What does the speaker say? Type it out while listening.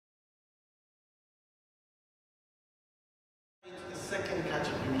second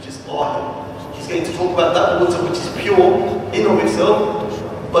category, which is tahir. He's going to talk about that water which is pure in of itself,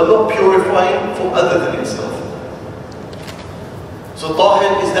 but not purifying for other than itself. So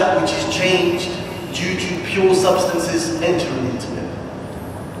tahir is that which is changed due to pure substances entering into it.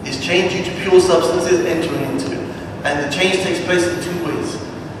 It's changed due to pure substances entering into it. And the change takes place in two ways.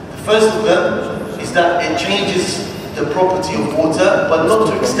 The first of them is that it changes the property of water, but not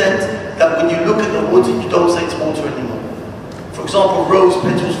to the extent that when you look at the water, you don't say it's water anymore. For example, rose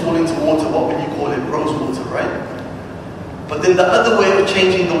petals fall into water, what will you call it? Rose water, right? But then the other way of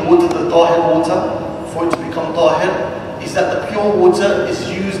changing the water, the tahir water, for it to become tahir, is that the pure water is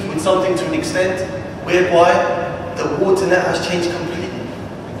used with something to an extent whereby the water now has changed completely.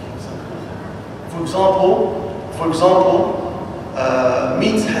 For example,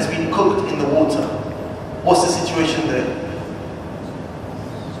 meat has been cooked in the water. What's the situation there?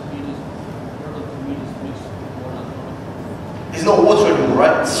 It's not water anymore,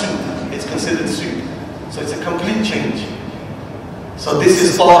 right? It's soup. It's considered soup. So it's a complete change. So this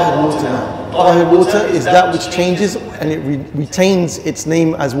is tahir water now. Tahir water is that which changes and it retains its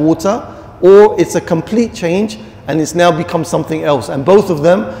name as water, or it's a complete change and it's now become something else. And both of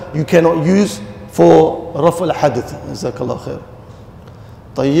them you cannot use for raf al-hadith. Jazakallah khair.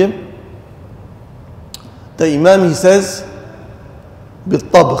 طيب. The Imam, he says,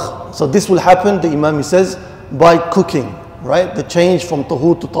 بالطبخ. So this will happen, the Imam, he says, by cooking, right? The change from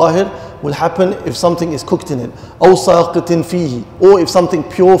tahur to tahir will happen if something is cooked in it. أو ساقط فيه. Or if something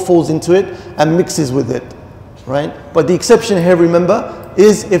pure falls into it and mixes with it, right? But the exception here, remember,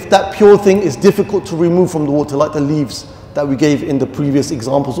 is if that pure thing is difficult to remove from the water, like the leaves that we gave in the previous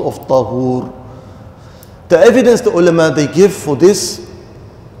examples of tahur. The evidence the ulama, they give for this,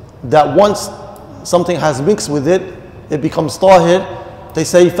 that once something has mixed with it, it becomes tahir. They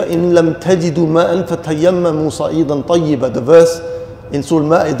say, فَإِن لَمْ تَجِدُوا مَاءً فَتَيَمَّمُوا صَعِيدًا طَيِّبًا. The verse in Surah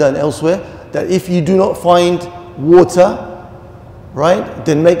Al-Ma'idah and elsewhere, that if you do not find water, right,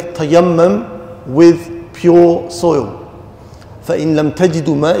 then make tayammum with pure soil. فَإِن لَمْ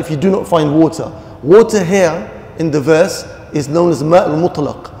تَجِدُوا مَاءً. If you do not find water. Water here in the verse is known as ماء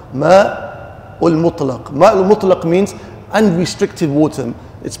المطلق. ماء المطلق. ماء المطلق means unrestricted water.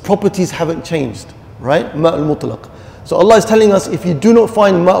 Its properties haven't changed, right? ماء المطلق. So Allah is telling us, if you do not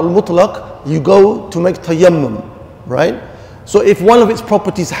find ماء المطلق, you go to make tayammum, right? So if one of its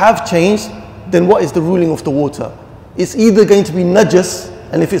properties have changed, then what is the ruling of the water? It's either going to be najas,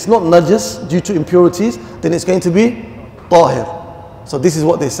 and if it's not najas due to impurities, then it's going to be tahir. So this is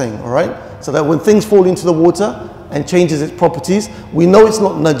what they're saying, all right? So that when things fall into the water and changes its properties, we know it's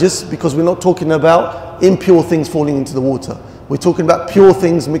not najas because we're not talking about impure things falling into the water. We're talking about pure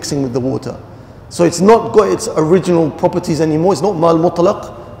things mixing with the water. So it's not got its original properties anymore. It's not mal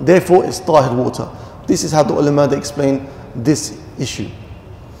mutlaq, therefore it's tahir water. This is how the ulama, they explain this issue.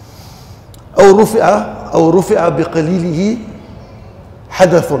 أو رفع بقليله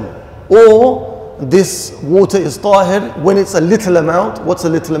حدث. Or this water is tahir when it's a little amount. What's a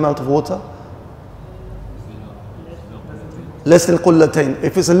little amount of water? Less than qullatayn.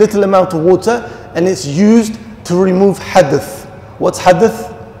 If it's a little amount of water and it's used to remove hadith. What's hadith?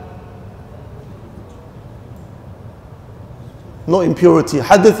 Not impurity.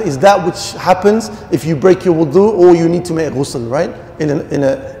 Hadith is that which happens if you break your wudu or you need to make ghusl, right? In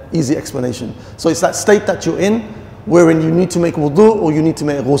an easy explanation. So it's that state that you're in wherein you need to make wudu or you need to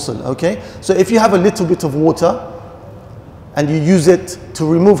make ghusl, okay? So if you have a little bit of water and you use it to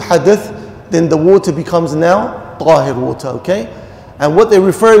remove hadith, then the water becomes now tahir water, okay? And what they're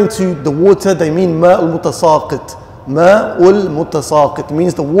referring to, the water, they mean ma'ul mutasaqit. Ma'ul mutasaqit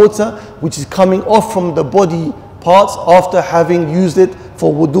means the water which is coming off from the body parts after having used it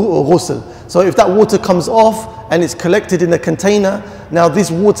for wudu or ghusl. So if that water comes off and it's collected in a container, now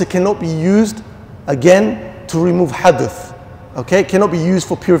this water cannot be used again to remove hadith. Okay, it cannot be used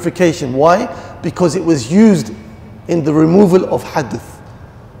for purification. Why? Because it was used in the removal of hadith.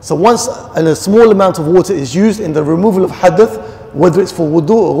 So once a small amount of water is used in the removal of hadith, whether it's for wudu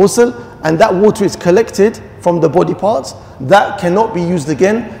or ghusl, and that water is collected from the body parts, that cannot be used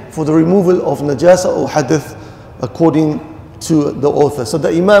again for the removal of najasa or hadith, according to the author. So the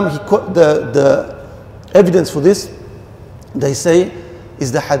Imam, the evidence for this, they say,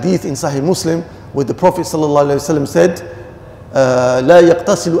 is the hadith in Sahih Muslim where the Prophet ﷺ said, لا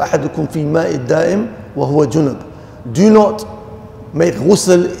يقتصل أحدكم في ماء الدائم وهو جنب. Do not make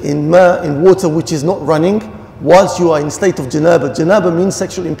ghusl in water which is not running whilst you are in state of janaba. Janaba means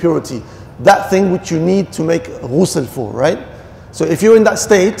sexual impurity. That thing which you need to make ghusl for, right? So if you're in that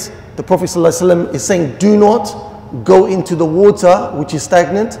state, the Prophet ﷺ is saying, do not go into the water which is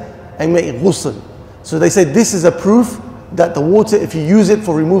stagnant and make ghusl. So they say this is a proof that the water, if you use it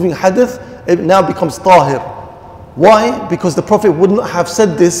for removing hadith, it now becomes tahir. Why? Because the Prophet wouldn't have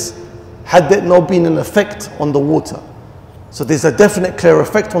said this had there not been an effect on the water. So there's a definite clear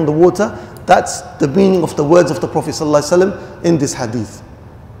effect on the water. That's the meaning of the words of the Prophet ﷺ in this hadith.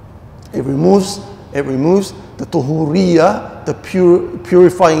 It removes the tuhuriyya, the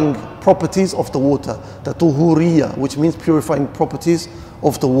purifying properties of the water. The tuhuriyya, which means purifying properties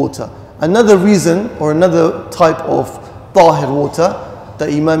of the water. Another reason, or another type of tahir water, the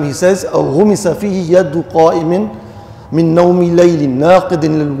Imam, he says, أو غمس فيه يد قائم من نوم ليل ناقض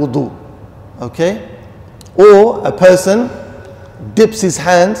للوضوء. Okay? Or a person dips his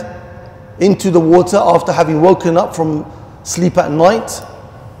hand into the water after having woken up from sleep at night,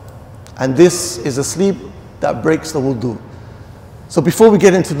 and this is a sleep that breaks the wudu. So before we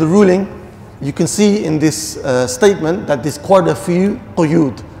get into the ruling, you can see in this statement that there's quite a few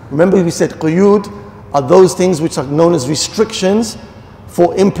quyud. Remember we said quyud are those things which are known as restrictions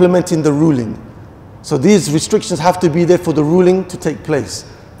for implementing the ruling. So these restrictions have to be there for the ruling to take place,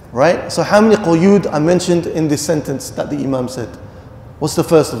 right? So how many quyud are mentioned in this sentence that the Imam said? What's the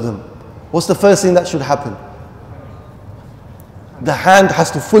first of them? What's the first thing that should happen? The hand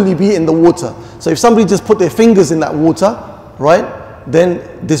has to fully be in the water. So if somebody just put their fingers in that water, right, then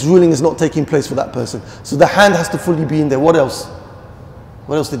this ruling is not taking place for that person. So the hand has to fully be in there. What else?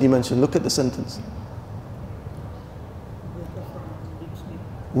 What else did he mention? Look at the sentence.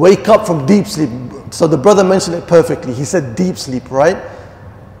 Wake up from deep sleep. So the brother mentioned it perfectly. He said deep sleep, right?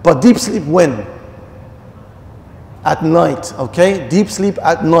 But deep sleep when? At night, okay? Deep sleep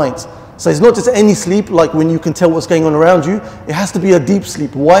at night. So it's not just any sleep, like when you can tell what's going on around you. It has to be a deep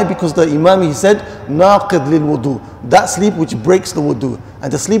sleep. Why? Because the Imam, he said, naqid lil wudu. That sleep which breaks the wudu.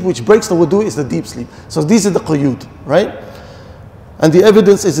 And the sleep which breaks the wudu is the deep sleep. So these are the quyud, right? And the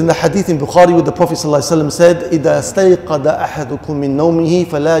evidence is in the hadith in Bukhari where the Prophet ﷺ said, إِذَا اسْتَيْقَظَ أَحَدُكُم مِّن نَوْمِهِ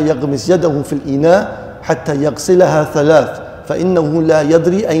فَلَا يَغْمِسْ يَدَهُ فِي الْإِنَاءِ حَتَّى يَغْسِلَهَا ثَلَاث فَإِنَّهُ لَا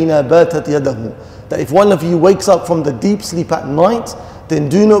يَدْرِي أَيْنَ بَاتَتْ يَدَهُ. That if one of you wakes up from the deep sleep at night, then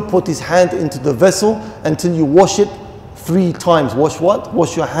do not put his hand into the vessel until you wash it 3 times. Wash what?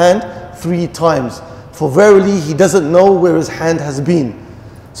 Wash your hand 3 times. For verily he doesn't know where his hand has been.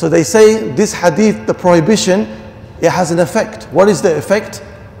 So they say this hadith, the prohibition, it has an effect. What is the effect?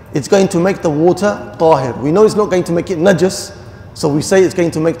 It's going to make the water tahir. We know it's not going to make it najas, so we say it's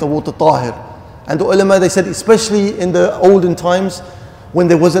going to make the water tahir. And the ulama, they said, especially in the olden times when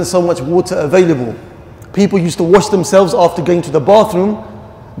there wasn't so much water available, people used to wash themselves after going to the bathroom,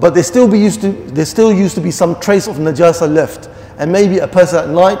 but there still used to be some trace of najasa left. And maybe a person at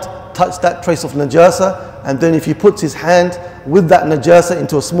night touched that trace of najasa, and then if he puts his hand with that najasa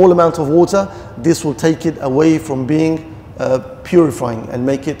into a small amount of water, this will take it away from being purifying and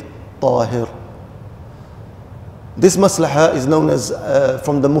make it tahir. This maslaha is known as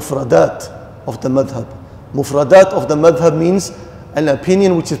from the mufradat of the madhab. Mufradat of the madhab means an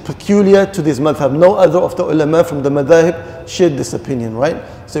opinion which is peculiar to this madhab. No other of the ulama from the madhab shared this opinion, right?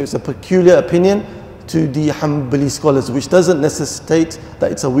 So it's a peculiar opinion to the Hanbali scholars, which doesn't necessitate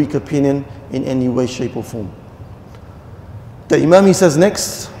that it's a weak opinion in any way, shape or form. The Imam, he says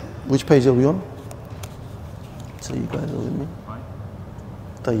next, which page are we on? So you guys are with me?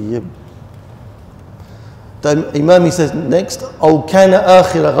 طيب. The Imam, he says next, أو كان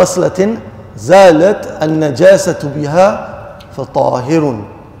آخر غسلة زالت النجاسة بها فطاهر.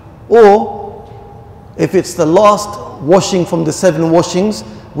 Or if it's the last washing from the 7 washings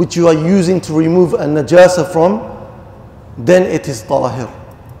which you are using to remove a najasa from, then it is tahir.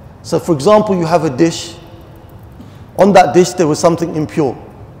 So for example, you have a dish. On that dish there was something impure.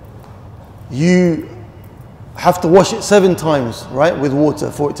 You have to wash it 7 times, right, with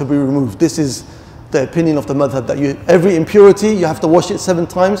water for it to be removed. This is the opinion of the madhab, that every impurity you have to wash it 7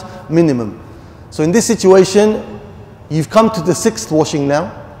 times minimum. So in this situation, you've come to the 6th washing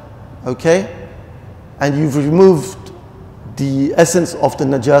now, okay, and you've removed the essence of the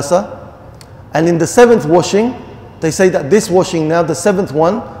najasa. And in the 7th washing, they say that this washing now, the 7th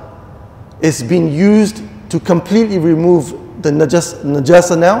one, is being used to completely remove the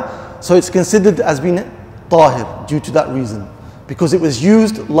najasa now. So it's considered as being tahir due to that reason. Because it was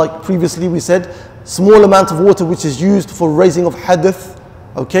used, like previously we said, small amount of water which is used for raising of hadith,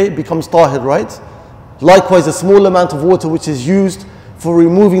 okay, becomes tahir, right? Likewise, a small amount of water which is used for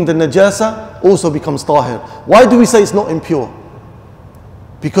removing the najasa also becomes tahir. Why do we say it's not impure?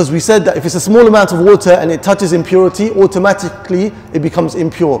 Because we said that if it's a small amount of water and it touches impurity, automatically it becomes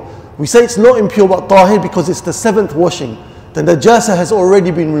impure. We say it's not impure but tahir because it's the 7th washing. The najasa has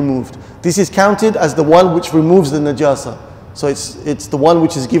already been removed. This is counted as the one which removes the najasa. So it's the one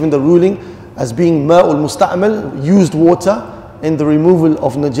which is given the ruling as being ma'ul musta'mal, used water in the removal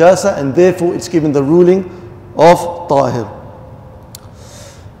of najasa, and therefore it's given the ruling of tahir.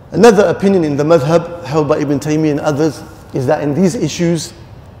 Another opinion in the madhab held by Ibn Taymiyyah and others is that in these issues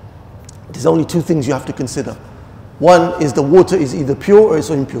there's only two things you have to consider. One is the water is either pure or it's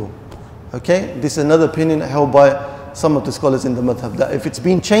impure. Okay, this is another opinion held by some of the scholars in the madhab, that if it's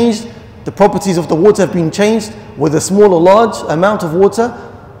been changed, the properties of the water have been changed with a small or large amount of water,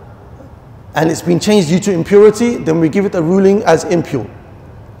 and it's been changed due to impurity, then we give it a ruling as impure.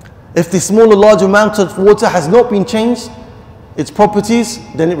 If the small or large amount of water has not been changed, its properties,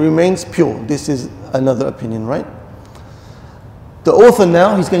 then it remains pure. This is another opinion, right? The author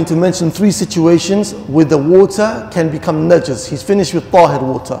now, he's going to mention three situations where the water can become najas. He's finished with tahir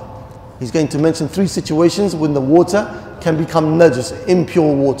water. He's going to mention three situations when the water can become najas,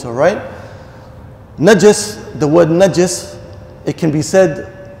 impure water, right? Najas, the word najas, it can be said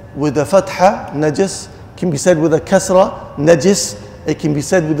with a fatha, najas, can be said with a kasra, najis, it can be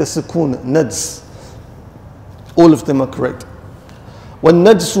said with a sukoon, najs. All of them are correct.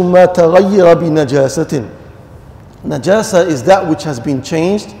 وَالنَّجْسُ مَا تَغَيِّرَ بِنَجَاسَةٍ. Najasa is that which has been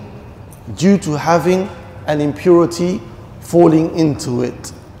changed due to having an impurity falling into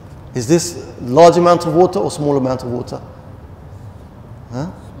it. Is this large amount of water or small amount of water?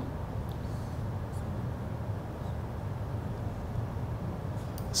 Huh?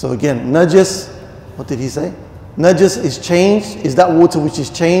 So again, najas, what did he say? Najas is changed, is that water which is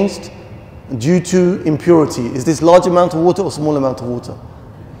changed due to impurity. Is this large amount of water or small amount of water?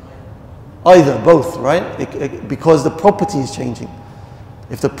 Either, both, right? Because the property is changing.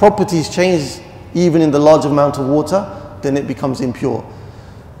 If the property is changed even in the large amount of water, then it becomes impure.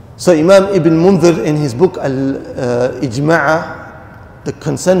 So Imam Ibn Mundhir in his book Al-Ijma'a, the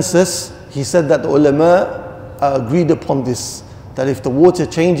consensus, he said that the ulama agreed upon this, that if the water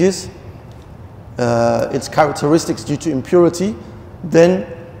changes its characteristics due to impurity, then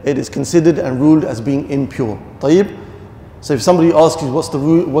it is considered and ruled as being impure. طيب? So if somebody asks you what's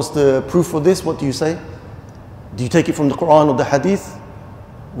the proof for this, what do you say? Do you take it from the Quran or the Hadith?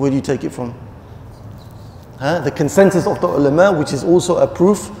 Where do you take it from? The consensus of the ulama, which is also a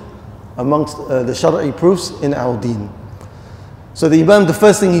proof amongst the Shara'i proofs in our deen. So the Imam, the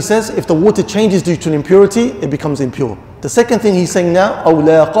first thing he says, if the water changes due to an impurity, it becomes impure. The second thing he's saying now, أَوْ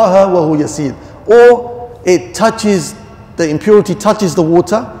لَاقَهَا وَهُوَ يَسِيرٌ, or it touches, the impurity touches the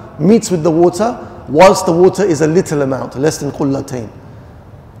water, meets with the water, whilst the water is a little amount, less than qullatayn.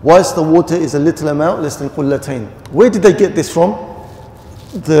 Whilst the water is a little amount, less than qullatayn. Where did they get this from?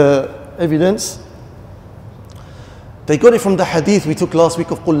 The evidence. They got it from the hadith we took last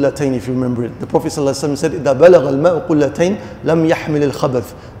week of qullatayn, if you remember it. The Prophet ﷺ said, إِذَا بَلَغَ الْمَاءُ قُلَّتَيْن لَمْ يَحْمِلِ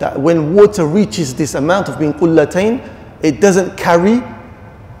الْخَبَثِ. That when water reaches this amount of being qullatayn, it doesn't carry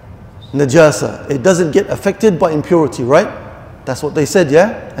najasa. It doesn't get affected by impurity, right? That's what they said,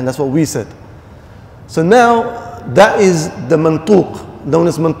 yeah? And that's what we said. So now, that is the mantuq. Known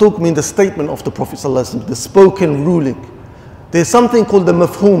as mantuq means the statement of the Prophet ﷺ, the spoken ruling. There's something called the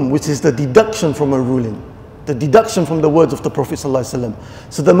mafhum, which is the deduction from a ruling. The deduction from the words of the Prophet ﷺ.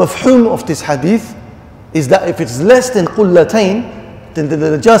 So the mafhum of this hadith is that if it's less than qullatayn, then the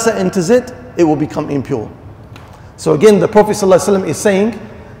najasa enters it, it will become impure. So again, the Prophet ﷺ is saying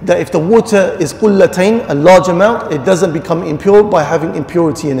that if the water is qullatayn, a large amount, it doesn't become impure by having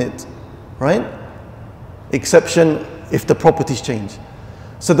impurity in it, right? Exception if the properties change.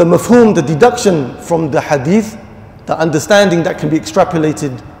 So the mafhum, the deduction from the hadith, the understanding that can be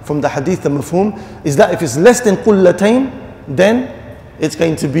extrapolated from the hadith, the mafhum, is that if it's less than qullatayn, then it's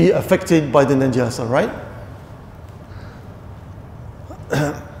going to be affected by the najasa, right?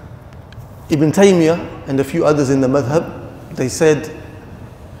 Ibn Taymiyyah and a few others in the madhab, they said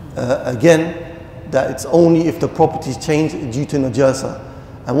again that it's only if the properties change due to najasa.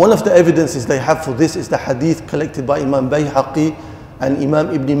 And one of the evidences they have for this is the hadith collected by Imam Bayhaqi and Imam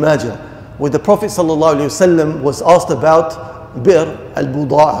Ibn Majah, where the Prophet ﷺ was asked about Bir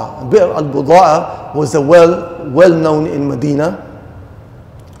al-Buda'a. Bir al-Buda'a was a well known in Medina,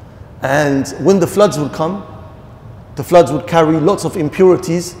 and when the floods would come, the floods would carry lots of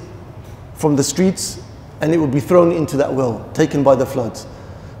impurities from the streets, and it would be thrown into that well, taken by the floods.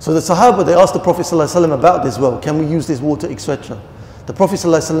 So the Sahaba, they asked the Prophet ﷺ about this well, can we use this water, etc. The Prophet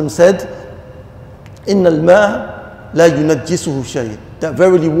ﷺ said, إِنَّ الْمَاءَ لَا يُنَجِّسُهُ شَيْءٍ. That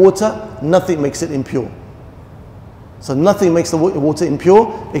verily water, nothing makes it impure. So nothing makes the water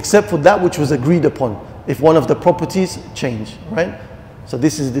impure except for that which was agreed upon, if one of the properties change, right? So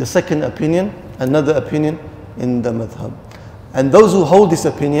this is the second opinion, another opinion in the madhab. And those who hold this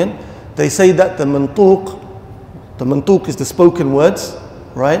opinion, they say that the mantuq is the spoken words,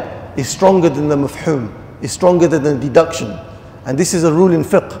 right? is stronger than the mafhum, is stronger than the deduction. And this is a rule in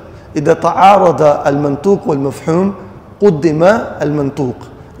fiqh. إذا تعارض المنطوق والمفهوم قدم المنطوق.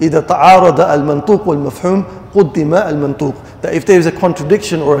 إذا تعارض المنطوق والمفهوم قدم المنطوق. That if there is a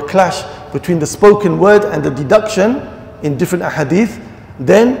contradiction or a clash between the spoken word and the deduction in different ahadith,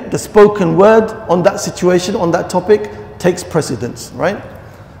 then the spoken word on that situation, on that topic, takes precedence, right?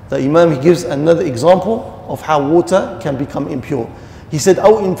 The Imam, he gives another example of how water can become impure. He said,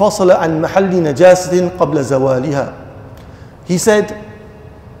 أو انفصل عن محل نجاسة قبل زوالها. He said,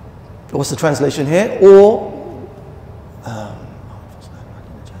 what's the translation here? Or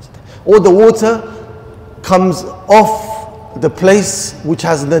the water comes off the place which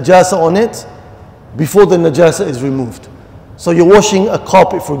has najasa on it before the najasa is removed. So you're washing a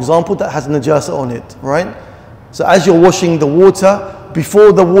carpet, for example, that has najasa on it, right? So as you're washing the water,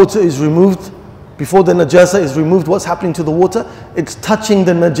 before the water is removed, before the najasa is removed, what's happening to the water? It's touching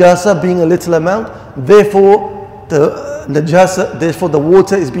the najasa, being a little amount. Therefore, the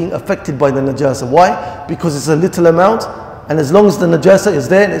water is being affected by the najasa. Why? Because it's a little amount, and as long as the najasa is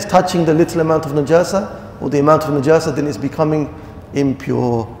there and it's touching the little amount of najasa, or the amount of najasa, then it's becoming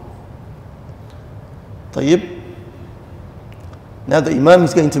impure. طيب. Now the Imam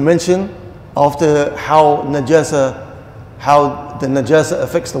is going to mention, after how the najasa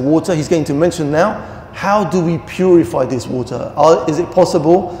affects the water, he's going to mention now, how do we purify this water? Is it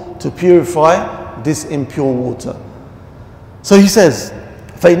possible to purify this impure water? So he says,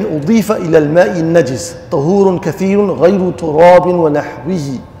 فَإِنْ أُضِيفَ إِلَى الْمَاءِ النَّجِسِ طَهُورٌ كَثِيرٌ غَيْرُ تُرَابٍ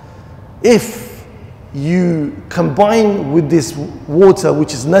وَنَحْوِهِ. If you combine with this water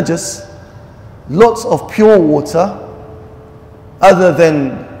which is najas, lots of pure water, other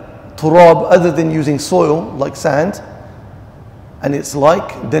than turab, other than using soil like sand, and it's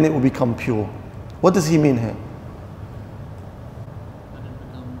like, then it will become pure. What does he mean here?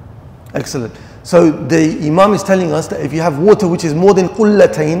 Excellent. So the Imam is telling us that if you have water which is more than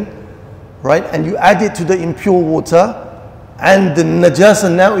qullatayn, right, and you add it to the impure water, and the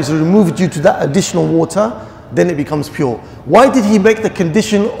najasa now is removed due to that additional water, then it becomes pure. Why did he make the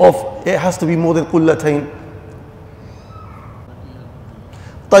condition of it has to be more than qullatayn?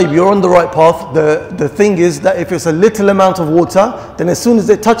 طيب, you're on the right path. The thing is that if it's a little amount of water, then as soon as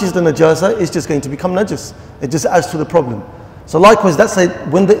it touches the najasa, it's just going to become najas. It just adds to the problem. So likewise, that's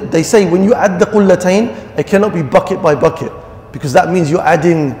when they say when you add the qullatayn, it cannot be bucket by bucket, because that means you're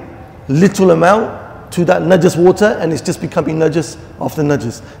adding little amount to that najas water, and it's just becoming najas after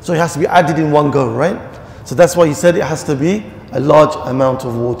najas. So it has to be added in one go, right? So that's why he said it has to be a large amount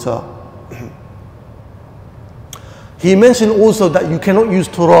of water. He mentioned also that you cannot use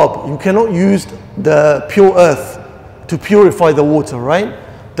turab, you cannot use the pure earth to purify the water, right?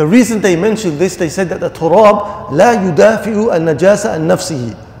 The reason they mentioned this, they said that the turab لا يدافع النجاسة عن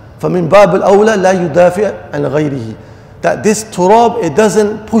نفسه فمن باب الأولى لا يدافع عن غيره. That this turab, it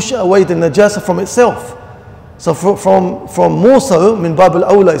doesn't push away the najasa from itself. So from more so, min bab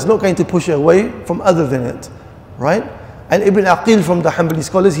al-awla, it's not going to push it away from other than it, right? And Ibn Aqil from the Hanbali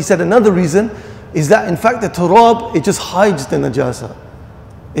scholars, he said another reason is that in fact the turab, it just hides the najasa.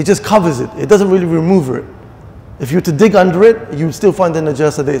 It just covers it. It doesn't really remove it. If you were to dig under it, you would still find the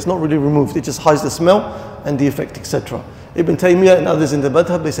najasa there. It's not really removed. It just hides the smell and the effect, etc. Ibn Taymiyyah and others in the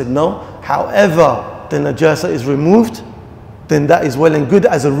madhab, they said no. However, the najasa is removed, then that is well and good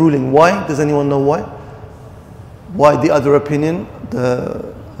as a ruling. Why? Does anyone know why? Why the other opinion?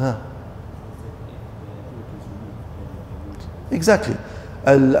 Exactly.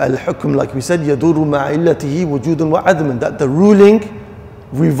 Al-hukm, like we said, يَدُورُ مَعَ إِلَّتِهِ وُجُودٌ وَعَدْمٌ. That the ruling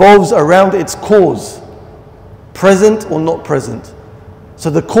revolves around its cause, present or not present. So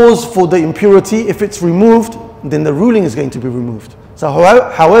the cause for the impurity, if it's removed, then the ruling is going to be removed. So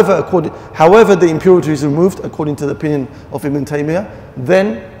however the impurity is removed, according to the opinion of Ibn Taymiyyah,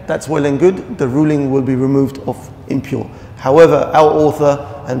 then that's well and good, the ruling will be removed of impure. However, our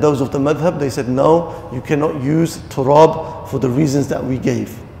author and those of the madhab, they said no, you cannot use turab for the reasons that we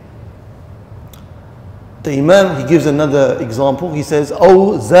gave. The Imam, he gives another example. He says,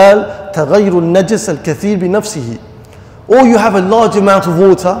 أو زال تغير النجس الكثير بنفسه. Or you have a large amount of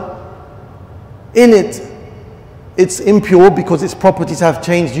water, in it, it's impure because its properties have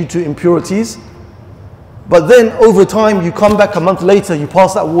changed due to impurities. But then over time, you come back a month later, you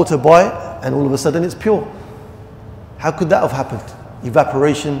pass that water by, and all of a sudden it's pure. How could that have happened?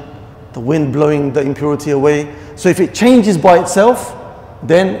 Evaporation, the wind blowing the impurity away. So if it changes by itself,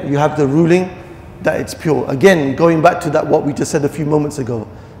 then you have the ruling that it's pure. Again, going back to that what we just said a few moments ago.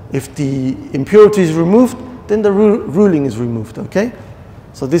 If the impurity is removed, then the ruling is removed, okay?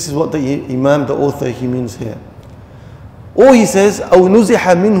 So this is what the Imam, the author, he means here. Or he says, أو نزح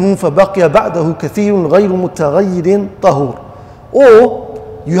منه فبقي بعده كثير غير متغير طهور.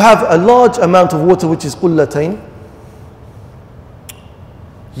 Or you have a large amount of water which is قلتين.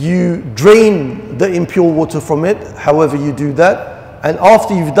 You drain the impure water from it, however you do that. And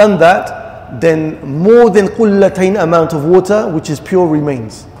after you've done that, then more than قلتين amount of water which is pure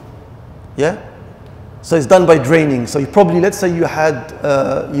remains. Yeah? So it's done by draining. So you probably, let's say you had,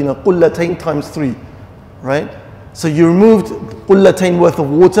 قلتين times 3, right? So you removed قلتين worth of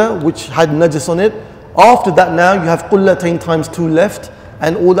water which had najis on it. After that now you have قلتين times 2 left,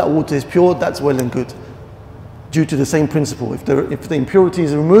 and all that water is pure. That's well and good. Due to the same principle. If the impurity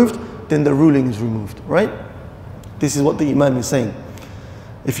is removed, then the ruling is removed, right? This is what the Imam is saying.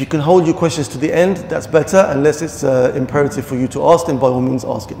 If you can hold your questions to the end, that's better, unless it's imperative for you to ask, then by all means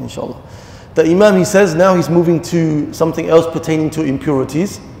ask it, inshallah. The Imam, he says, now he's moving to something else pertaining to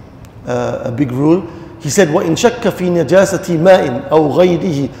impurities, a big rule. He said, وَإِن شَكَّ فِي نَجَاسَةِ مَاءٍ أَوْ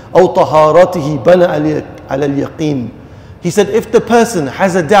غَيْرِهِ أَوْ طَهَارَتِهِ بَنَى عَلَى الْيَقِينِ. He said, if the person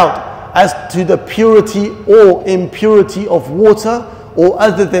has a doubt as to the purity or impurity of water or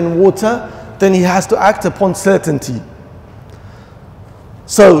other than water, then he has to act upon certainty.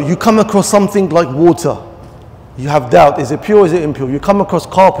 So you come across something like water. You have doubt, is it pure, is it impure? You come across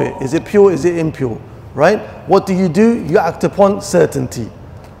carpet, is it pure, is it impure? Right? What do? You act upon certainty.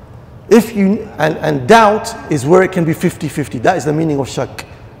 And doubt is where it can be 50-50. That is the meaning of shak.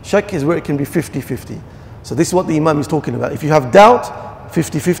 Shak is where it can be 50-50. So this is what the Imam is talking about. If you have doubt,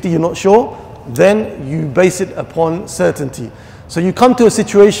 50-50, you're not sure, then you base it upon certainty. So you come to a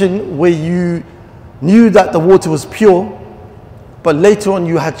situation where you knew that the water was pure, but later on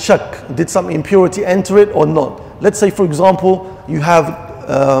you had shak. Did some impurity enter it or not? Let's say, for example, you have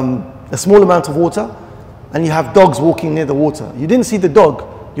a small amount of water and you have dogs walking near the water. You didn't see the dog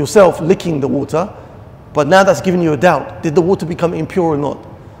yourself licking the water, but now that's giving you a doubt. Did the water become impure or not?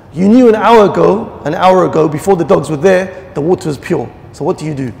 You knew an hour ago, before the dogs were there, the water was pure. So what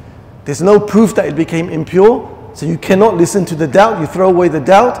do? There's no proof that it became impure, so you cannot listen to the doubt. You throw away the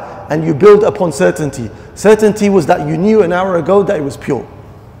doubt and you build upon certainty. Certainty was that you knew an hour ago that it was pure.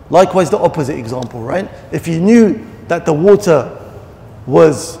 Likewise, the opposite example, right? If you knew that the water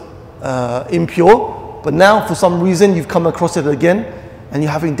was impure, but now for some reason you've come across it again, and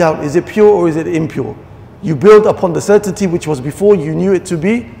you're having doubt, is it pure or is it impure? You build upon the certainty which was before you knew it to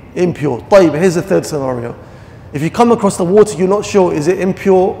be impure. طيب, here's the third scenario. If you come across the water, you're not sure, is it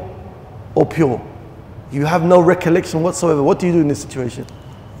impure or pure? You have no recollection whatsoever. What do you do in this situation?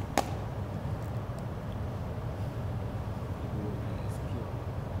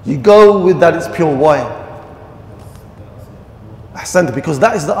 You go with that it's pure. Why? Ahsant, because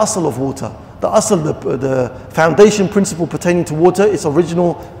that is the asl of water. The asl, the foundation principle pertaining to water, its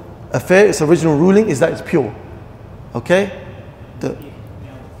original affair, its original ruling is that it's pure. Okay?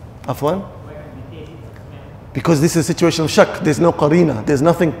 Afwan? Because this is a situation of shak. There's no qarina. There's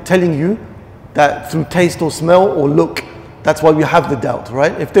nothing telling you that through taste or smell or look. That's why we have the doubt,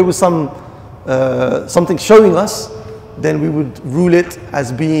 right? If there was something showing us, then we would rule it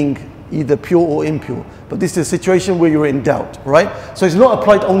as being either pure or impure. But this is a situation where you're in doubt, right? So it's not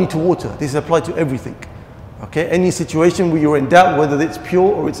applied only to water. This is applied to everything. Okay? Any situation where you're in doubt whether it's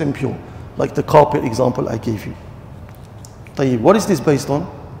pure or it's impure. Like the carpet example I gave you. طيب, what is this based on?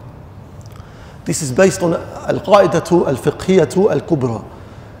 This is based on al-qa'idatu al-fiqhiyatu al-kubra.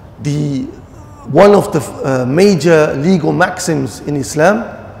 One of the major legal maxims in Islam,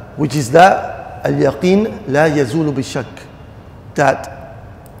 which is that al-yaqeen la yazulu bi-shak. That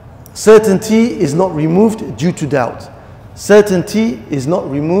certainty is not removed due to doubt. Certainty is not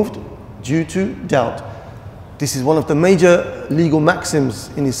removed due to doubt. This is one of the major legal maxims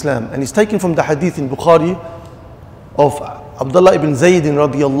in Islam, and it's taken from the hadith in Bukhari of Abdullah ibn Zayd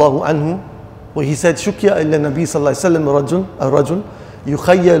radiyallahu anhu, where he said, "Shukya ila Nabi sallallahu alaihi wasallam rajul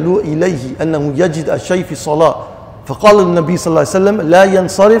yukhayyalu ilayhi annahu yajid ash-shay fi salat, فقال النبي صلى الله عليه وسلم لا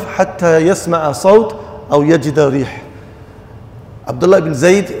ينصرف حتى يسمع صوت أو يجد ريح." Abdullah ibn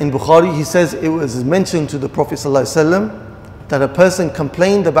Zayd in Bukhari, he says it was mentioned to the Prophet ﷺ that a person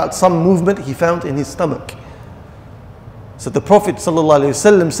complained about some movement he found in his stomach. So the Prophet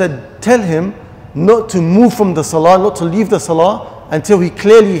ﷺ said, tell him not to move from the salah, not to leave the salah until he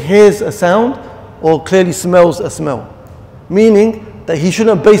clearly hears a sound or clearly smells a smell. Meaning that he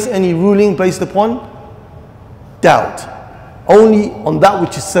shouldn't base any ruling based upon doubt, only on that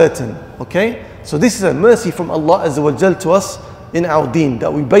which is certain. Okay? So this is a mercy from Allah Azza wa Jal to us in our deen,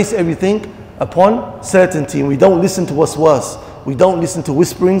 that we base everything upon certainty and we don't listen to waswas, we don't listen to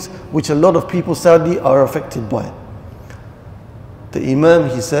whisperings, which a lot of people sadly are affected by. The Imam,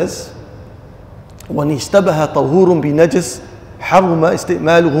 he says, وَإِنْ اشْتَبَهَ طَهُورٌ بِنَجِسٍ حَرُمَ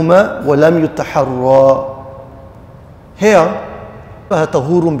اسْتِعْمَالُهُمَا وَلَمْ يُتَحَرَّى. Here,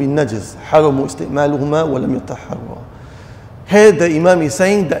 طَهُورٌ بِالنَّجِسِ حَرُمُ اسْتِعْمَالُهُمَا وَلَمْ يُتَحَرَّى. Here the Imam is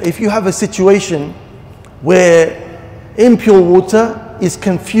saying that if you have a situation where impure water is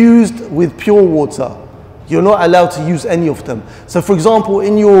confused with pure water, you're not allowed to use any of them. So for example,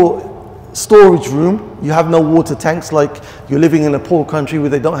 in your storage room, you have no water tanks, like you're living in a poor country where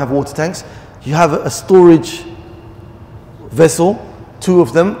they don't have water tanks. You have a storage vessel, two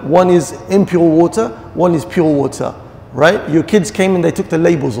of them. One is impure water, one is pure water, right? Your kids came and they took the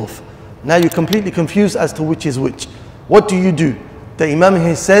labels off. Now you're completely confused as to which is which. What do? The Imam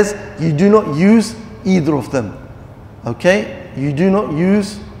here says you do not use either of them. Okay? You do not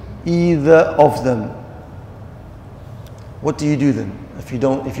use either of them. What do you do then if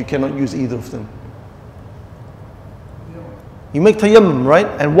you cannot use either of them? You make tayammum, right?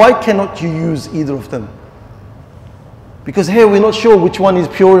 And why cannot you use either of them? Because here we're not sure which one is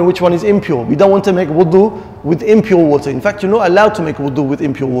pure and which one is impure. We don't want to make wudu with impure water. In fact, you're not allowed to make wudu with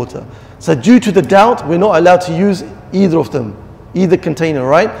impure water. So due to the doubt, we're not allowed to use either of them, either container,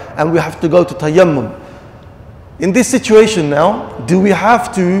 right? And we have to go to tayammum. In this situation now,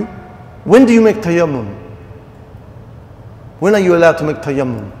 when do you make tayammum? When are you allowed to make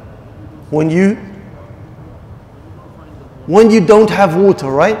tayammum? When you don't have water,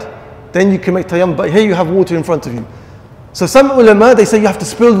 right? Then you can make tayammum, but here you have water in front of you. So some ulama, they say you have to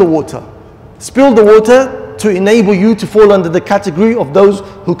spill the water. Spill the water to enable you to fall under the category of those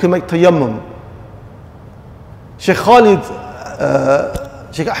who can make tayammum. Sheikh Ahmed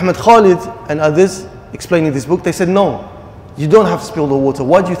Khalid and others explaining this book, they said no, you don't have to spill the water.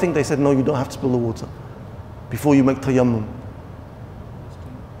 Why do you think they said no, you don't have to spill the water before you make tayammum?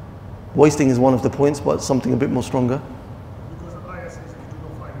 Wasting is one of the points, but something a bit more stronger. Because the ayah says if you do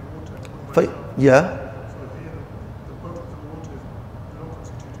not find water. Yeah. So the purpose of the water is not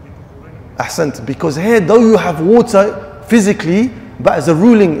constituted to be the anyway. Ahsant, because here though you have water physically, but as a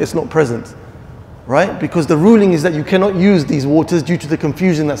ruling it's not present. Right? Because the ruling is that you cannot use these waters due to the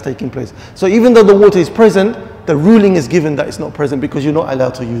confusion that's taking place. So even though the water is present, the ruling is given that it's not present because you're not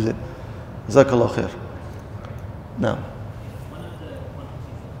allowed to use it. Jazakallah khair. Now.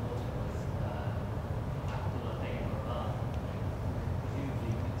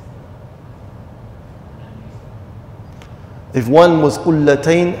 If one was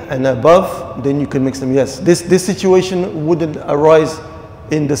qullatayn and above, then you can mix them. Yes, this situation wouldn't arise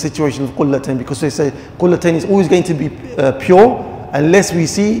in the situation of qullatayn, because they say qullatayn is always going to be pure unless we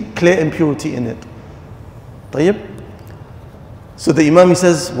see clear impurity in it. طيب? So the Imam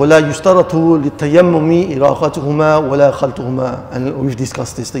says, وَلَا يُشْتَرَطُ لِلتَّيَمُّمِ إِرَاقَتُهُمَا وَلَا خَلْطُهُمَا. And we've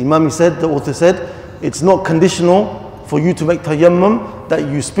discussed this. The Imam said, the author said, it's not conditional for you to make tayammum that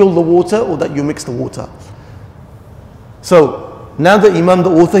you spill the water or that you mix the water. So now the Imam, the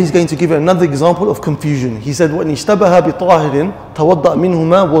author, he's going to give another example of confusion. He said, وَإِنْ اشْتَبَهَ بِطَاهِرٍ تَوَضَّأْ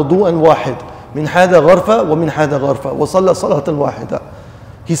مِنْهُمَا وَضُوءًا وَاحِدٍ مِنْ هَذَا غَرْفَ وَمِنْ هَذَا غَرْفَ وَصَلَّى صَلَاةً وَاحِدًا.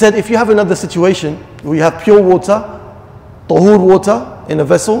 He said, if you have another situation where you have pure water, tahur water in a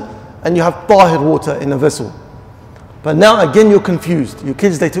vessel, and you have tahir water in a vessel. But now again you're confused. Your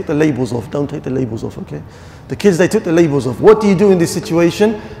kids, they took the labels off. Don't take the labels off, okay? The kids, they took the labels off. What do you do in this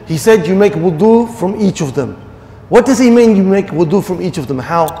situation? He said you make wudu from each of them. What does he mean you make wudu from each of them?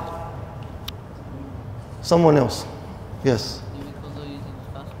 How? Someone else. Yes.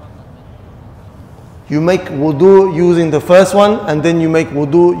 You make wudu using the first one and then you make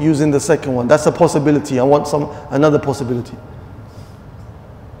wudu using the second one. That's a possibility. I want another possibility.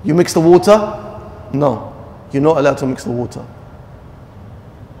 You mix the water? No. You're not allowed to mix the water.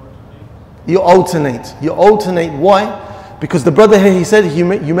 You alternate. You alternate. Why? Because the brother here, he said you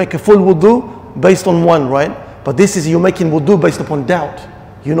make a full wudu based on one, right? But this is, you're making wudu based upon doubt.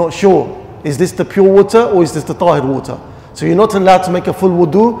 You're not sure. Is this the pure water or is this the tahir water? So you're not allowed to make a full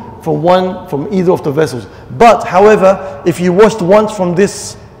wudu from either of the vessels. But however, if you washed once from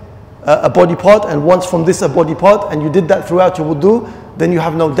this a body part and once from this a body part, and you did that throughout your wudu, then you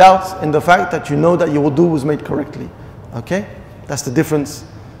have no doubt in the fact that you know that your wudu was made correctly. Okay? That's the difference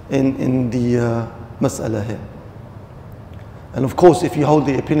in the mas'ala here. And of course, if you hold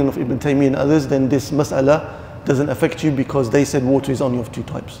the opinion of Ibn Taymiyyah and others, then this mas'ala doesn't affect you because they said water is only of two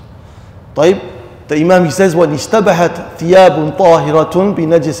types. طيب, the Imam, he says, وَإِنْ اشْتَبَهَتْ ثِيَابٌ طَاهِرَةٌ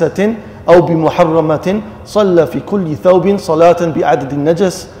بِنَجِسَةٍ أَوْ بِمُحَرَّمَةٍ صَلَّى فِي كُلِّ ثَوْبٍ صَلَاةً بِعَدَدِ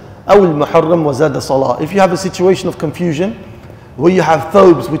النَّجَسِ أَوْ الْمُحَرَّمْ وَزَادَ صَلَاةً. If you have a situation of confusion where you have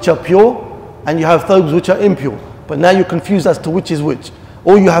thawbs which are pure and you have thawbs which are impure, but now you're confused as to which is which,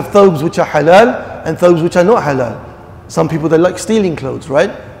 or you have thawbs which are halal and thawbs which are not halal. Some people, they like stealing clothes, right?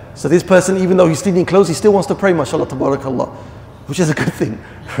 So this person, even though he's stealing clothes, he still wants to pray, mashallah, tabarakallah, which is a good thing,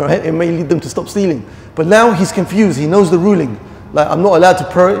 right? It may lead them to stop stealing. But now he's confused, he knows the ruling. Like, I'm not allowed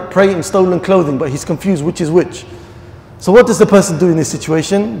to pray in stolen clothing, but he's confused which is which. So what does the person do in this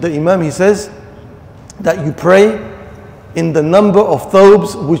situation? The Imam, he says that you pray in the number of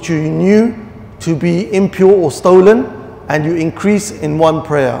thawbs which you knew to be impure or stolen, and you increase in one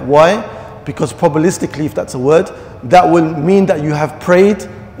prayer. Why? Because probabilistically, if that's a word, that will mean that you have prayed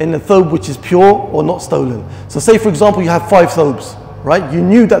in a thawb which is pure or not stolen. So say for example you have 5 thawbs, right? You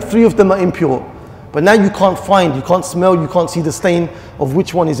knew that 3 of them are impure, but now you can't find, you can't smell, you can't see the stain of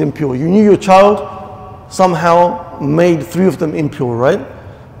which one is impure. You knew your child somehow made 3 of them impure, right?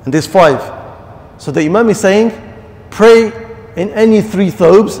 And there's 5. So the Imam is saying, pray in any 3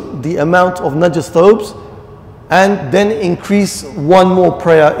 thawbs, the amount of najas thawbs, and then increase 1 more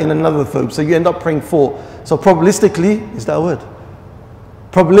prayer in another thawb. So you end up praying 4. So probabilistically, is that a word?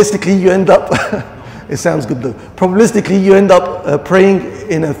 Probabilistically you end up, it sounds good though. Probabilistically you end up praying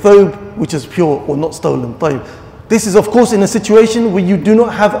in a thawb which is pure or not stolen. This is of course in a situation where you do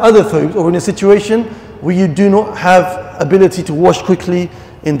not have other thawbs, or in a situation where you do not have ability to wash quickly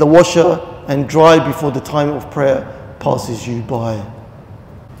in the washer and dry before the time of prayer passes you by.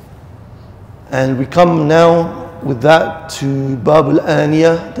 And we come now with that to Bab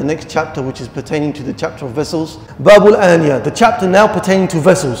al-Aniya, the next chapter, which is pertaining to the chapter of vessels. Bab al-Aniya, the chapter now pertaining to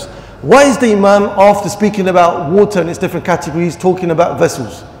vessels. Why is the Imam, after speaking about water and its different categories, talking about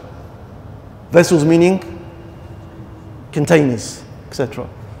vessels? Vessels meaning containers, etc.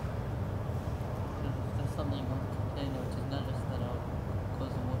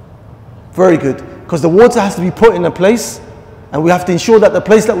 Very good, because the water has to be put in a place, and we have to ensure that the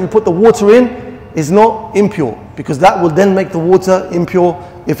place that we put the water in is not impure, because that will then make the water impure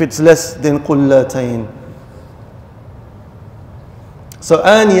if it's less than qullatayn. So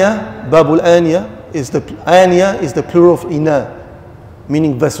aniya, babul aniya is the plural of ina,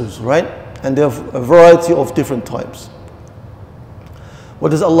 meaning vessels, right? And there are a variety of different types. What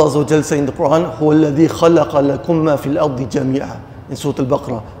does Allah Azza wa Jal say in the Quran? هُوَ الَّذِي خَلَقَ لَكُمْ مَا فِي الْأَرْضِ جَمِيعًا. In Surah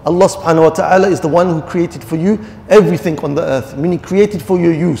Al-Baqarah, Allah subhanahu wa ta'ala is the one who created for you everything on the earth, meaning created for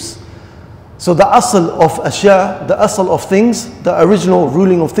your use. So the asl of ashya, the asl of things, the original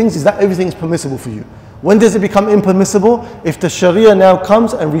ruling of things is that everything is permissible for you. When does it become impermissible? If the Sharia now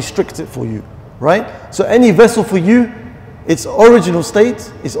comes and restricts it for you, right? So any vessel for you, its original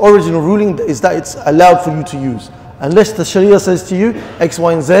state, its original ruling is that it's allowed for you to use. Unless the Sharia says to you X,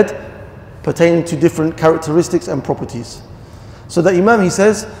 Y, and Z pertaining to different characteristics and properties. So the Imam, he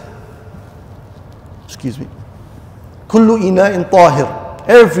says, excuse me, kullu ina'in tahir.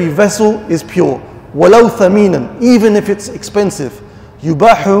 Every vessel is pure. Walau thaminan, even if it's expensive.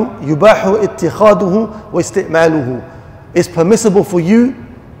 Yubahu ittikhaduhu wa isti'maluhu. It's permissible for you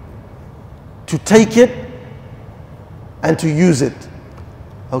to take it and to use it.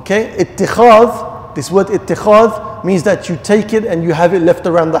 Okay? Ittikhad, this word ittikhad means that you take it and you have it left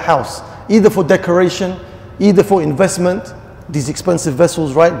around the house, either for decoration, either for investment. These expensive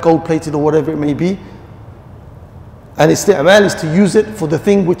vessels, right, gold plated or whatever it may be. And isti'mal is to use it for the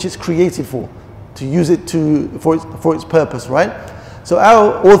thing which it's created for, to use it for its purpose, right? So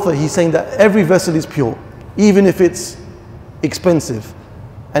our author, he's saying that every vessel is pure, even if it's expensive,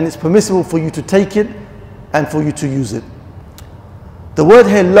 and it's permissible for you to take it and for you to use it. The word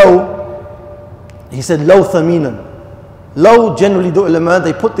here, low, he said low thaminan. Low, generally the ulama,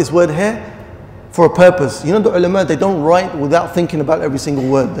 they put this word here for a purpose. You know, the ulama, they don't write without thinking about every single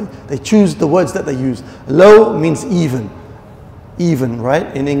word. They choose the words that they use. Low means even. Even, right?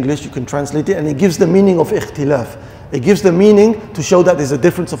 In English, you can translate it, and it gives the meaning of ikhtilaf. It gives the meaning to show that there's a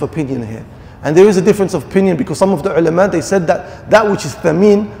difference of opinion here. And there is a difference of opinion because some of the ulama, they said that that which is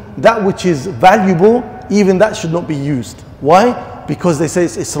thameen, that which is valuable, even that should not be used. Why? Because they say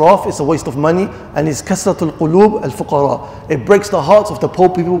it's israf, it's a waste of money, and it's kasratul qulub al-fuqara. It breaks the hearts of the poor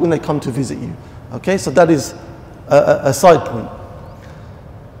people when they come to visit you. Okay, so that is a side point.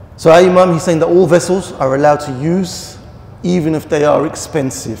 So our Imam, he's saying that all vessels are allowed to use, even if they are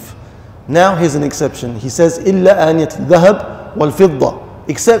expensive. Now here's an exception. He says, إِلَّا آنِيَةِ الذَّهَبِ وَالْفِضَّةِ,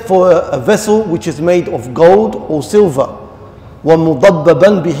 except for a vessel which is made of gold or silver.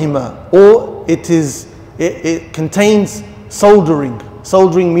 وَمُضَبَّبًا بِهِمَا, or it contains soldering.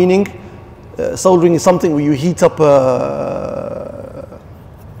 Soldering meaning, soldering is something where you heat up a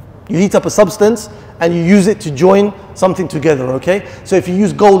substance and you use it to join something together, okay? So if you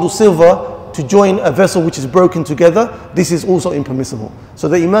use gold or silver to join a vessel which is broken together, this is also impermissible. So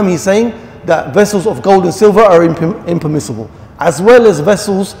the Imam, he's saying that vessels of gold and silver are impermissible, as well as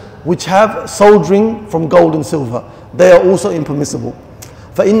vessels which have soldering from gold and silver. They are also impermissible.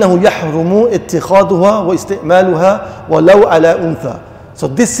 فَإِنْ فإنه يحرم اتخاذها واستعمالها ولو على أنثى. So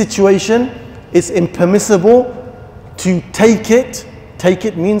this situation is impermissible to take it. Take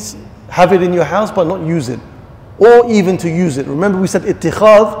it means have it in your house but not use it, or even to use it. Remember we said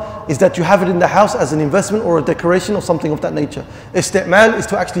ittikhad is that you have it in the house as an investment or a decoration or something of that nature. Isti'mal is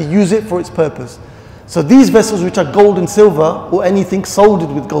to actually use it for its purpose. So these vessels which are gold and silver, or anything solded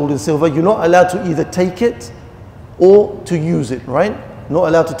with gold and silver, you're not allowed to either take it or to use it, right? Not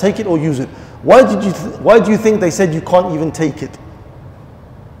allowed to take it or use it. Why do you think they said you can't even take it?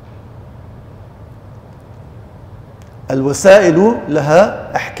 Al-wasailu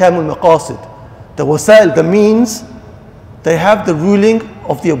laha ahkamul maqasid. The wasail, the means, they have the ruling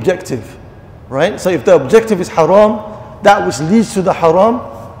of the objective, right? So if the objective is haram, that which leads to the haram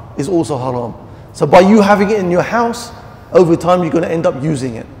is also haram. So by you having it in your house, over time you're going to end up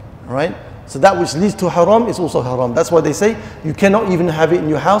using it, right? So that which leads to haram is also haram. That's why they say you cannot even have it in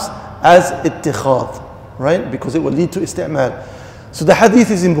your house as ittikhad, right? Because it will lead to isti'mal. So the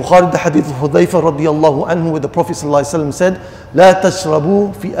hadith is in Bukhari, the hadith of Hudayfa radiyallahu anhu, where the Prophet ﷺ said, لا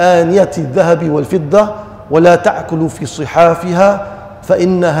تشربوا في آنية الذهب والفضة ولا تأكلوا في صحافها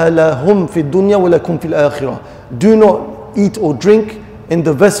فإنها لهم في الدنيا ولكم في الآخرة. Do not eat or drink in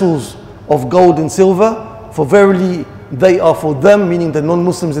the vessels of gold and silver, for verily they are for them, meaning the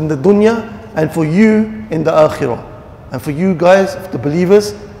non-Muslims in the dunya, and for you in the akhirah. And for you guys, the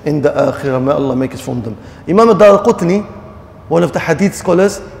believers, in the akhirah. May Allah make us from them. Imam al-Darqutni, one of the hadith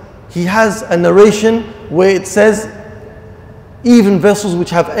scholars, he has a narration where it says even vessels which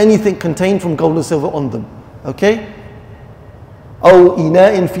have anything contained from gold and silver on them. Okay? أو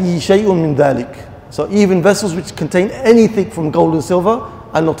إناء فيه شيء من ذلك. So even vessels which contain anything from gold and silver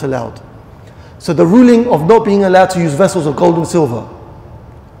are not allowed. So the ruling of not being allowed to use vessels of gold and silver,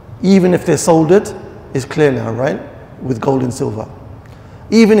 even if they're soldered, is clear now, right? With gold and silver.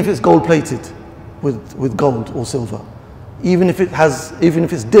 Even if it's gold plated with gold or silver. Even if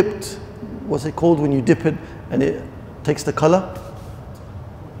it's dipped, what's it called when you dip it and it takes the color?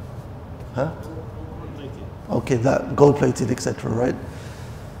 Huh? Okay, that gold plated, etc., right?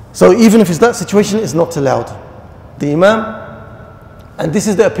 So even if it's that situation, it's not allowed. The Imam, and this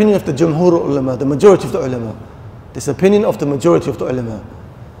is the opinion of the Jumhur ulama, the majority of the ulama. This opinion of the majority of the ulama.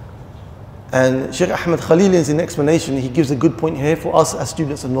 And Shaykh Ahmad Khalil in explanation, he gives a good point here for us as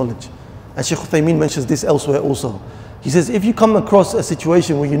students of knowledge. And Shaykh Uthaymeen mentions this elsewhere also. He says, if you come across a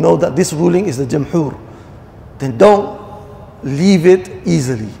situation where you know that this ruling is the Jumhur, then don't leave it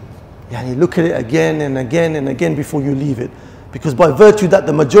easily. Yani look at it again and again and again before you leave it. Because by virtue that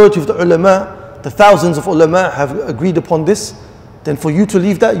the majority of the ulama, the thousands of ulama have agreed upon this, then for you to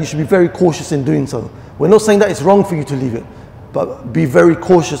leave that, you should be very cautious in doing so. We're not saying that it's wrong for you to leave it, but be very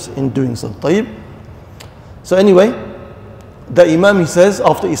cautious in doing so. طيب? So anyway, the Imam, he says,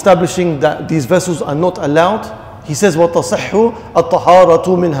 after establishing that these vessels are not allowed, he says, وَتَصِحُّ الطَّهَارَةُ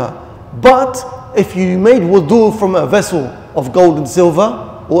مِنْهَا. But if you made wudu from a vessel of gold and silver,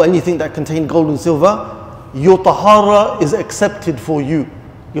 or anything that contained gold and silver, your tahara is accepted for you.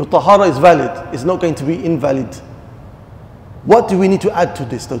 Your tahara is valid. It's not going to be invalid. What do we need to add to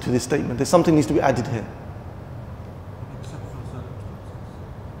this, though, to this statement? There's something needs to be added here.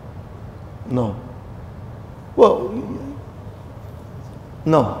 No. Well,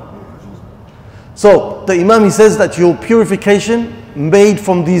 no. So the Imam, he says that your purification made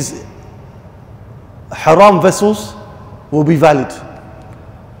from these haram vessels will be valid.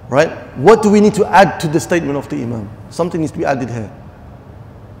 Right? What do we need to add to the statement of the Imam? Something needs to be added here.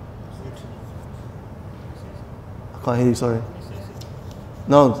 I can't hear you, sorry.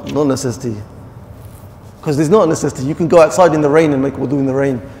 No, not necessity. Because there's not a necessity. You can go outside in the rain and make wudu in the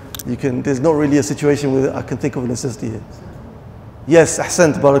rain. There's not really a situation where I can think of a necessity here. Yes,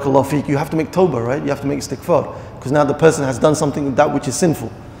 ahsant, barakallahu feek. You have to make tawbah, right? You have to make istighfar. Because now the person has done something that which is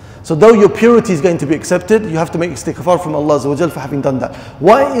sinful. So though your purity is going to be accepted, you have to make istighfar from Allah Azza wa Jal for having done that.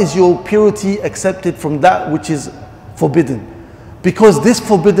 Why is your purity accepted from that which is forbidden? Because this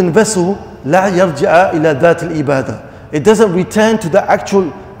forbidden vessel, لا يرجع إلى ذات الإبادة. It doesn't return to the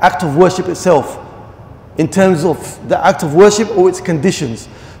actual act of worship itself, in terms of the act of worship or its conditions.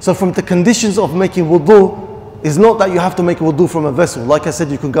 So from the conditions of making wudu, is not that you have to make wudu from a vessel. Like I said,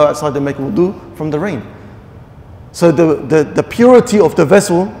 you can go outside and make wudu from the rain. So the purity of the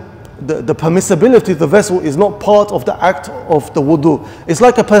vessel, the permissibility of the vessel is not part of the act of the wudu. It's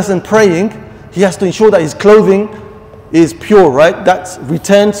like a person praying, he has to ensure that his clothing is pure, right? That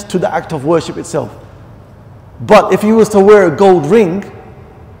returns to the act of worship itself. But if he was to wear a gold ring,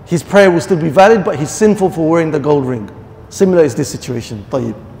 his prayer will still be valid, but he's sinful for wearing the gold ring. Similar is this situation.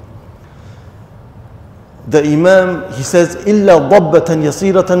 طيب. The Imam, he says, إِلَّا ضَبَّةً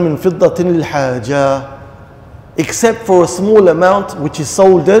يَصِيرَةً مِنْ فِضَّةٍ لِلْحَاجَةِ, except for a small amount which is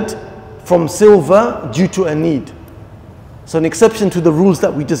soldered from silver due to a need. So an exception to the rules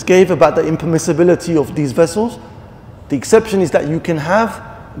that we just gave about the impermissibility of these vessels, the exception is that you can have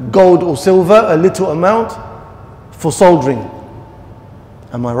gold or silver, a little amount, for soldering.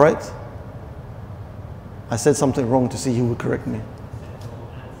 Am I right? I said something wrong to see who would correct me.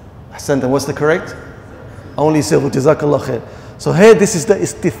 Ahsanta, what's the correct? Only silver, jazakallah khair. So here this is the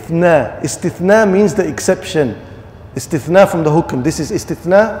istithna. Istithna means the exception. Istithna from the hukum. This is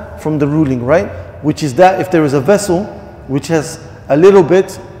istithna from the ruling, right? Which is that if there is a vessel which has a little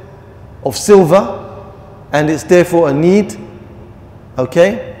bit of silver and it's therefore a need,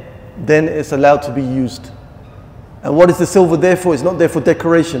 okay, then it's allowed to be used. And what is the silver there for? It's not there for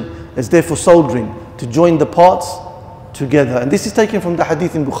decoration. It's there for soldering, to join the parts together. And this is taken from the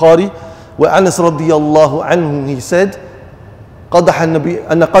hadith in Bukhari, where Anas radiyallahu anhu, he said, قدح النبي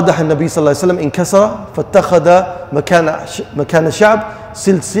صلى الله عليه وسلم انكسر فاتخذ مكان شعب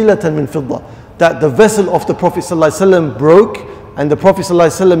سلسلة من فضة. That the vessel of the Prophet صلى الله عليه وسلم broke, and the Prophet صلى الله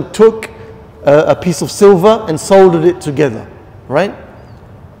عليه وسلم took a piece of silver and soldered it together, right?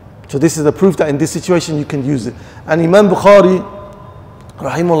 So this is the proof that in this situation you can use it. And Imam Bukhari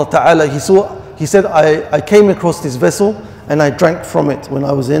rahimahullah ta'ala, he said, I came across this vessel and I drank from it when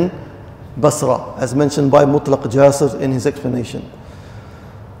I was in Basra, as mentioned by Mutlaq Jasir in his explanation.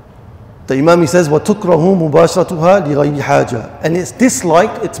 The Imam, he says, وَتُكْرَهُ مُبَاشَرَتُهَا لِغَيْرِ حَاجَةٍ, and it's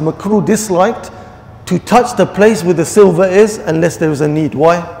disliked, it's makruh, disliked to touch the place where the silver is unless there is a need.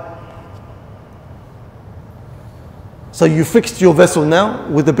 Why? So you fixed your vessel now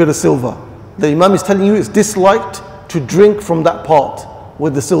with a bit of silver. The Imam is telling you it's disliked to drink from that part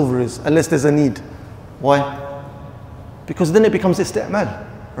where the silver is unless there's a need. Why? Because then it becomes isti'mal,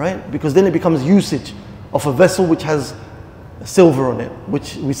 right? Because then it becomes usage of a vessel which has silver on it,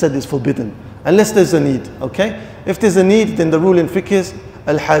 which we said is forbidden, unless there's a need, okay? If there's a need, then the rule in fiqh is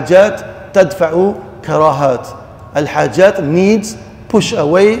al-hajat tadfa'u karahat. Al-hajat, needs, push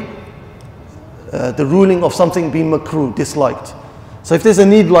away the ruling of something being makruh, disliked. So if there's a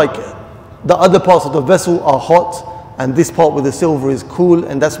need, like the other parts of the vessel are hot and this part with the silver is cool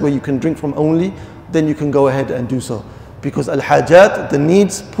and that's where you can drink from only, then you can go ahead and do so. Because al-hajat, the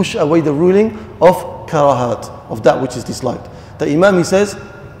needs, push away the ruling of karahat, of that which is disliked. The Imam, he says,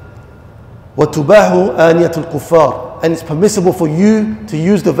 وَتُبَاهُ آنِيَةُ الْكُفَّارِ, and it's permissible for you to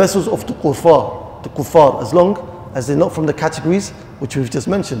use the vessels of the kuffar, as long as they're not from the categories which we've just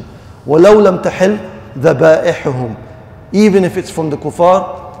mentioned. وَلَوْ لَمْ تَحِلْ ذَبَائِحُهُمْ, even if it's from the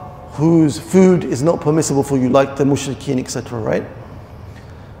kuffar whose food is not permissible for you, like the mushrikeen, etc., right?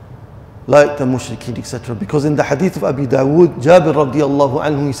 Like the mushrikeen, etc. Because in the hadith of Abi Dawood, Jabir radiyallahu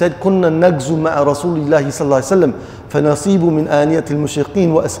anhu, he said, كُنَّا نَجْزُ مَعَ رَسُولِ اللَّهِ صلى الله عليه وسلم فَنَصِيبُ مِنْ آنِيَةِ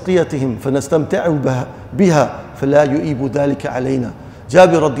الْمُشْرِقِينَ وَأَسْقِيَتِهِمْ فَنَسْتَمْتِعُ بِهَا فَلَا يُؤِيبُ ذَلِكَ عَلَيْنَا.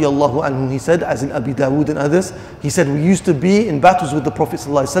 Jabir radiyallahu anhu, he said, as in Abi Dawood and others, he said, we used to be in battles with the Prophet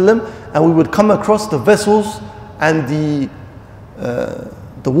sallallahu alaihi wasallam, and we would come across the vessels and the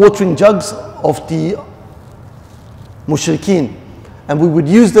watering jugs of the mushrikeen, and we would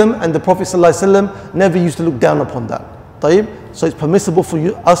use them, and the Prophet ﷺ never used to look down upon that. طيب? So it's permissible for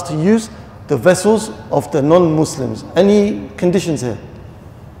us to use the vessels of the non-Muslims. Any conditions here?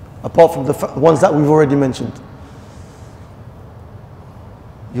 Apart from the ones that we've already mentioned.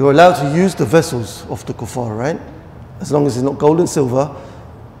 You're allowed to use the vessels of the kuffar, right? As long as it's not gold and silver.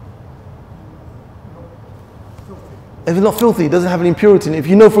 If it's not filthy, it doesn't have an impurity in it. If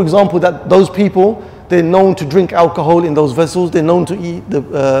you know, for example, that those people, they're known to drink alcohol in those vessels, they're known to eat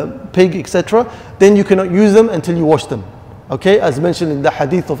the pig, etc., then you cannot use them until you wash them. Okay, as mentioned in the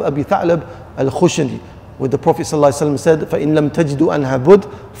hadith of Abi Tha'lab al-Khushani, where the Prophet ﷺ said, فَإِن لَمْ تَجِدُوا أَنْهَا بُدْ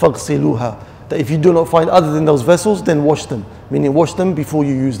فَاغْسِلُوهَا, that if you do not find other than those vessels, then wash them, meaning wash them before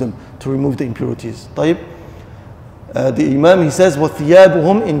you use them to remove the impurities. طيب? The Imam, he says,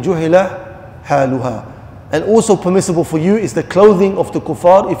 وَثِيَابُهُمْ إِن جُهِلَ حَالُهَا, and also permissible for you is the clothing of the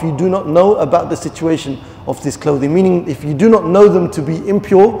kuffar if you do not know about the situation of this clothing. Meaning, if you do not know them to be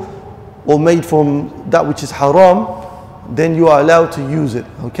impure or made from that which is haram, then you are allowed to use it,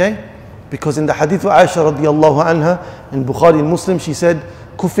 okay? Because in the hadith of Aisha radiyallahu anha, in Bukhari and Muslim, she said,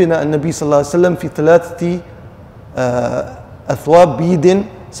 كُفِنَ النبي صلى الله عليه وسلم في ثلاثة أثواب بيد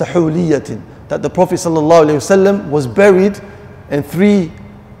سحولية, that the Prophet sallallahu alaihi wasallam was buried in 3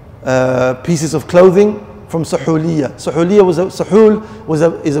 pieces of clothing from Suhuliyah. Suhul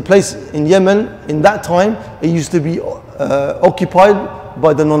is a place in Yemen. In that time, it used to be occupied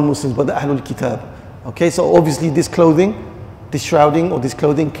by the non-Muslims, by the Ahlul Kitab. Okay, so obviously this clothing, this shrouding or this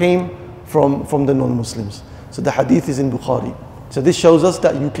clothing came from the non-Muslims. So the hadith is in Bukhari. So this shows us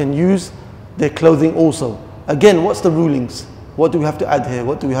that you can use their clothing also. Again, what's the rulings? What do we have to add here?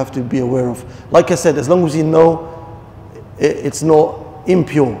 What do we have to be aware of? Like I said, as long as you know it's not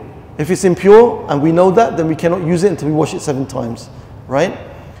impure. If it's impure and we know that, then we cannot use it until we wash it 7 times, right?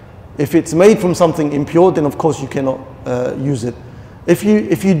 If it's made from something impure, then of course you cannot use it. If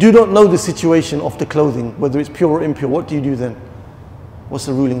you do not know the situation of the clothing, whether it's pure or impure, what do you do then? What's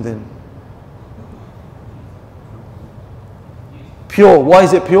the ruling then? Pure. Why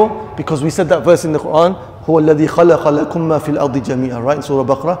is it pure? Because we said that verse in the Quran, هو الذي خلق لكم ما في الأرض جميعا, right? In Surah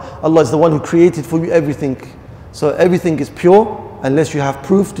Baqarah, Allah is the one who created for you everything. So everything is pure unless you have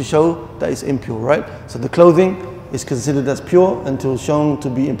proof to show that it's impure, right? So the clothing is considered as pure until shown to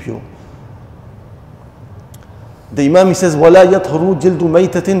be impure. The Imam, he says, وَلَا يَطْهُرُ جِلْدُ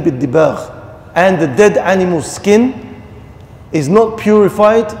مَيْتَةٍ بِالدِّبَاغ. And the dead animal's skin is not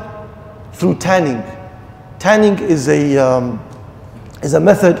purified through tanning. Tanning is a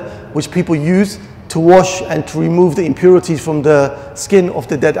method which people use to wash and to remove the impurities from the skin of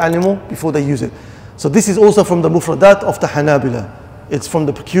the dead animal before they use it. So this is also from the mufradat of the Hanabila. It's from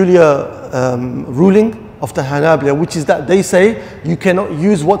the peculiar ruling of the Hanabila, which is that they say you cannot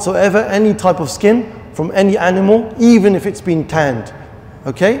use whatsoever any type of skin from any animal, even if it's been tanned.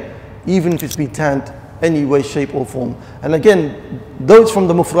 Okay? Even if it's been tanned any way, shape or form. And again, though it's from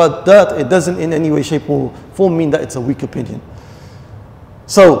the mufradat, it doesn't in any way, shape or form mean that it's a weak opinion.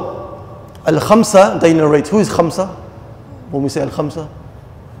 So, al-Khamsa, they narrate. Who is Khamsa? When we say al-Khamsa?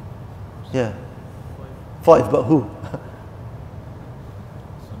 Yeah. 5, but who?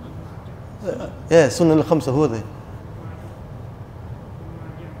 Yeah, Sunan al-Khamsa, who are they?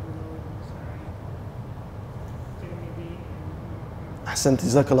 Ahsant,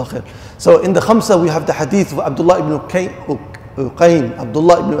 jazakallah khair. So in the Khamsa we have the hadith of Abdullah ibn Uqaym,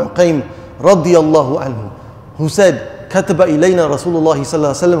 radiyallahu anhu, who said, كتب إلينا رسول الله صلى الله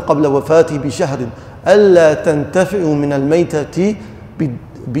عليه وسلم قبل وفاته بشهر ألا تنتفعوا من الميتة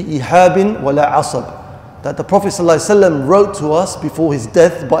بإيهاب ولا عصب. That the Prophet ﷺ wrote to us before his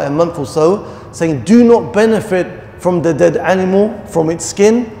death by a month or so, saying, do not benefit from the dead animal, from its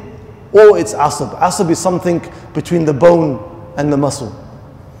skin or its asab. Asab is something between the bone and the muscle.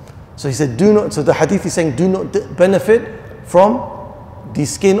 So he said, do not, so the hadith is saying, do not benefit from the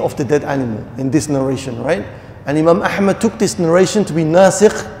skin of the dead animal in this narration, right? And Imam Ahmad took this narration to be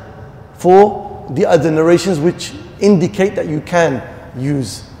nasikh for the other narrations which indicate that you can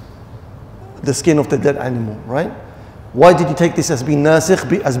use the skin of the dead animal, right? Why did he take this as being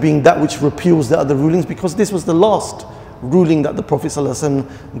nasikh, as being that which repeals the other rulings? Because this was the last ruling that the Prophet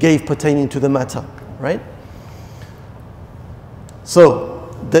ﷺ gave pertaining to the matter, right?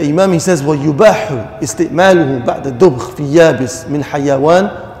 So the Imam, he says, وَيُبَاحُ إِسْتِعْمَالُهُ بَعْدَ دُبْخ فِي يَابِسٍ مِنْ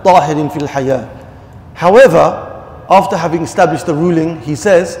حَيَوَانٍ طَاهِرٍ فِي الْحَيَاةِ. However, after having established the ruling, he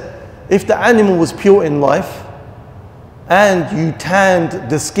says, if the animal was pure in life and you tanned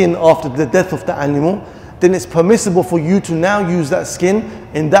the skin after the death of the animal, then it's permissible for you to now use that skin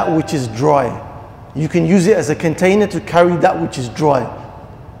in that which is dry. You can use it as a container to carry that which is dry,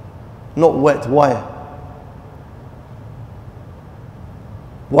 not wet. Why?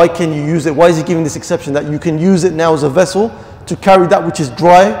 Why can you use it? Why is he giving this exception that you can use it now as a vessel to carry that which is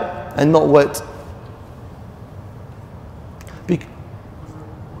dry and not wet?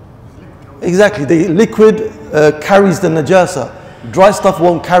 Exactly, the liquid carries the najasa. Dry stuff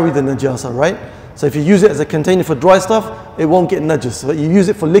won't carry the najasa, right? So if you use it as a container for dry stuff, it won't get najis. But you use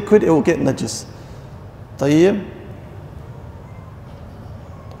it for liquid, it will get najis. Tayyib?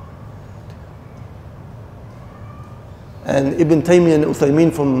 And Ibn Taymiyyah and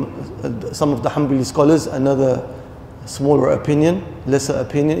Uthaymeen, from some of the Hanbali scholars, another smaller opinion, lesser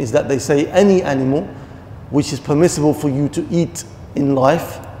opinion, is that they say any animal which is permissible for you to eat in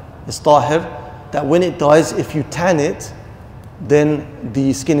life is tahir, that when it dies, if you tan it, then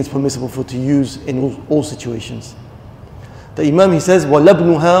the skin is permissible for to use in all situations. The Imam, he says,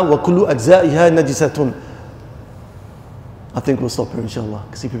 وَلَبْنُهَا وَكُلُّ أَجْزَائِهَا نَجِسَةٌ. I think we'll stop here, inshallah.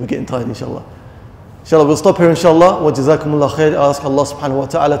 I see people getting tired, inshallah. Inshallah, we'll stop here, inshallah. Wa jazakumullah khair. I ask Allah subhanahu wa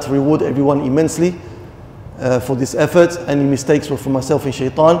ta'ala to reward everyone immensely for this effort. Any mistakes were from myself and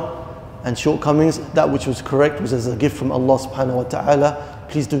shaitan, and shortcomings. That which was correct was as a gift from Allah subhanahu wa ta'ala.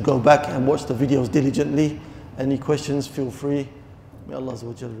 Please do go back and watch the videos diligently. Any questions, feel free. May Allah azza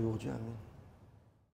wa jalla reward you. Ameen.